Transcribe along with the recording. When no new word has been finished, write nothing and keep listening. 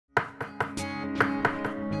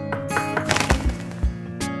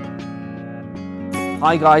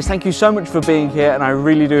Hi guys, thank you so much for being here and I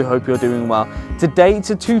really do hope you're doing well. Today it's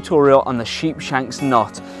a tutorial on the Sheepshank's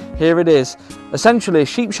knot. Here it is. Essentially a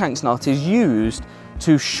Sheepshank's knot is used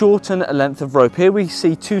to shorten a length of rope. Here we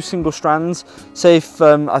see two single strands. Say if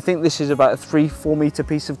I think this is about a 3-4 meter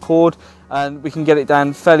piece of cord and we can get it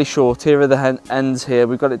down fairly short. Here are the ends here.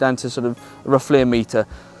 We've got it down to sort of roughly a meter.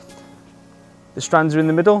 The strands are in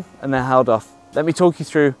the middle and they're held off. Let me talk you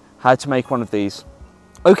through how to make one of these.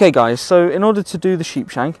 Okay guys, so in order to do the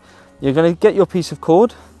Sheepshank, you're going to get your piece of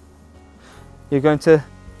cord, you're going to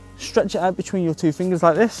stretch it out between your two fingers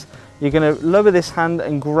like this, you're going to lower this hand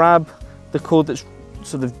and grab the cord that's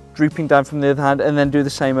sort of drooping down from the other hand and then do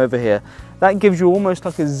the same over here. That gives you almost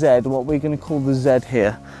like a Z, what we're going to call the Z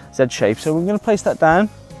here, Z shape. So we're going to place that down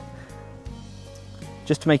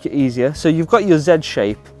just to make it easier. So you've got your Z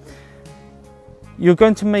shape. You're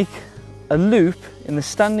going to make a loop in the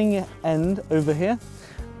standing end over here,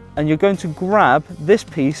 and you're going to grab this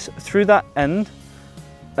piece through that end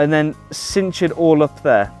and then cinch it all up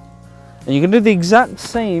there. And you're going to do the exact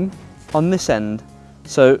same on this end.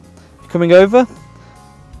 So coming over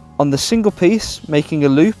on the single piece, making a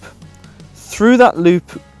loop, through that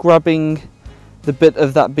loop grabbing the bit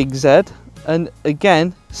of that big Z and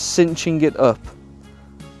again cinching it up.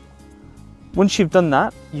 Once you've done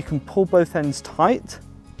that, you can pull both ends tight,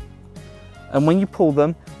 and when you pull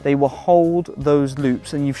them, they will hold those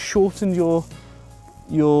loops, and you've shortened your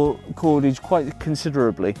cordage quite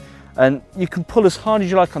considerably. And you can pull as hard as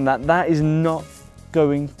you like on that. That is not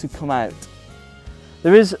going to come out.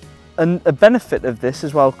 There is a benefit of this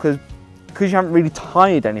as well, because you haven't really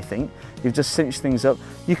tied anything, you've just cinched things up.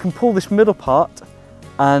 You can pull this middle part,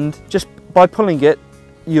 and just by pulling it,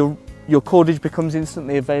 your cordage becomes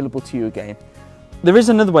instantly available to you again. There is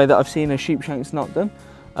another way that I've seen a Sheepshank's knot done.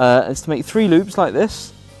 It's to make 3 loops like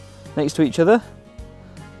this next to each other,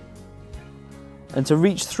 and to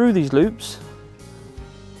reach through these loops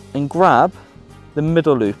and grab the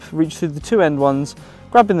middle loop. Reach through the 2 end ones,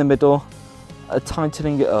 grab in the middle,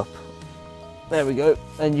 tightening it up. There we go.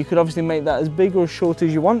 And you could obviously make that as big or as short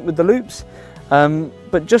as you want with the loops,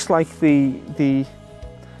 but just like the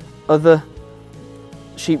other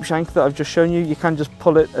Sheepshank that I've just shown you, you can just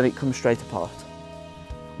pull it and it comes straight apart.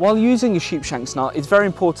 While using a Sheepshank's knot, it's very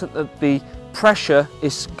important that the pressure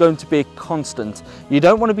is going to be a constant. You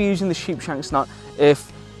don't want to be using the Sheepshank's knot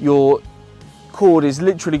if your cord is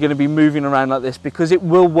literally going to be moving around like this, because it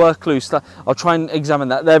will work loose. I'll try and examine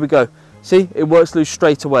that. There we go. See, it works loose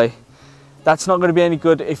straight away. That's not going to be any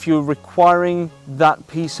good if you're requiring that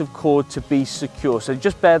piece of cord to be secure. So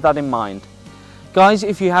just bear that in mind. Guys,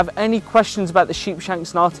 if you have any questions about the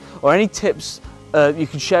Sheepshank's knot or any tips you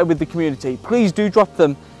can share with the community, please do drop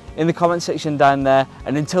them in the comment section down there.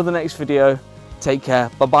 And until the next video, take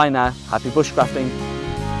care. Bye bye now. Happy bushcrafting.